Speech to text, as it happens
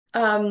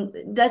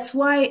That's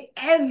why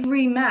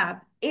every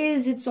map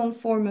is its own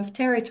form of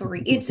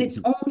territory. It's its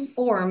own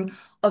form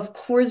of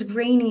coarse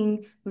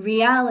graining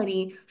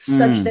reality,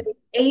 such that Mm, it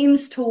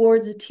aims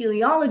towards a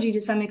teleology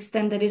to some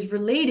extent that is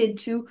related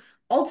to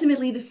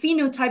ultimately the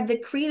phenotype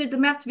that created the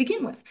map to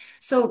begin with.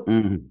 So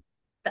mm,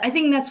 I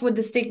think that's what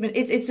the statement,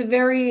 it's a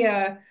very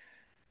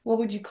what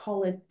would you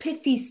call it?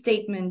 Pithy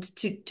statement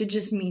to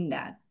just mean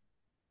that.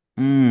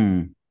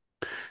 mm.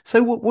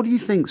 So what do you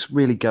think's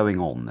really going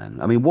on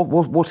then? I mean,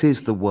 what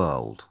is the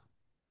world?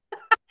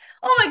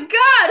 Oh my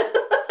God!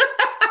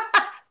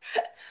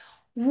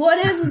 What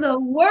is the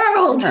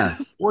world? Yeah.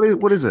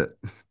 What is it?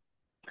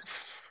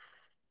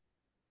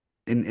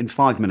 In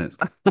 5 minutes.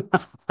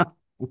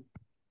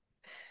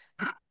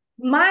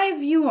 My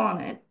view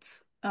on it,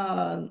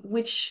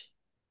 which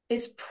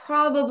is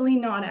probably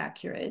not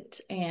accurate,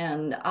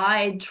 and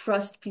I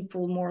trust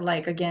people more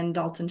like, again,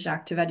 Dalton,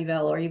 Jacques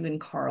Tavadivel, or even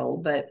Carl,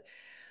 but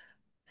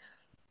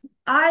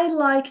I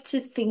like to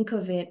think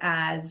of it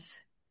as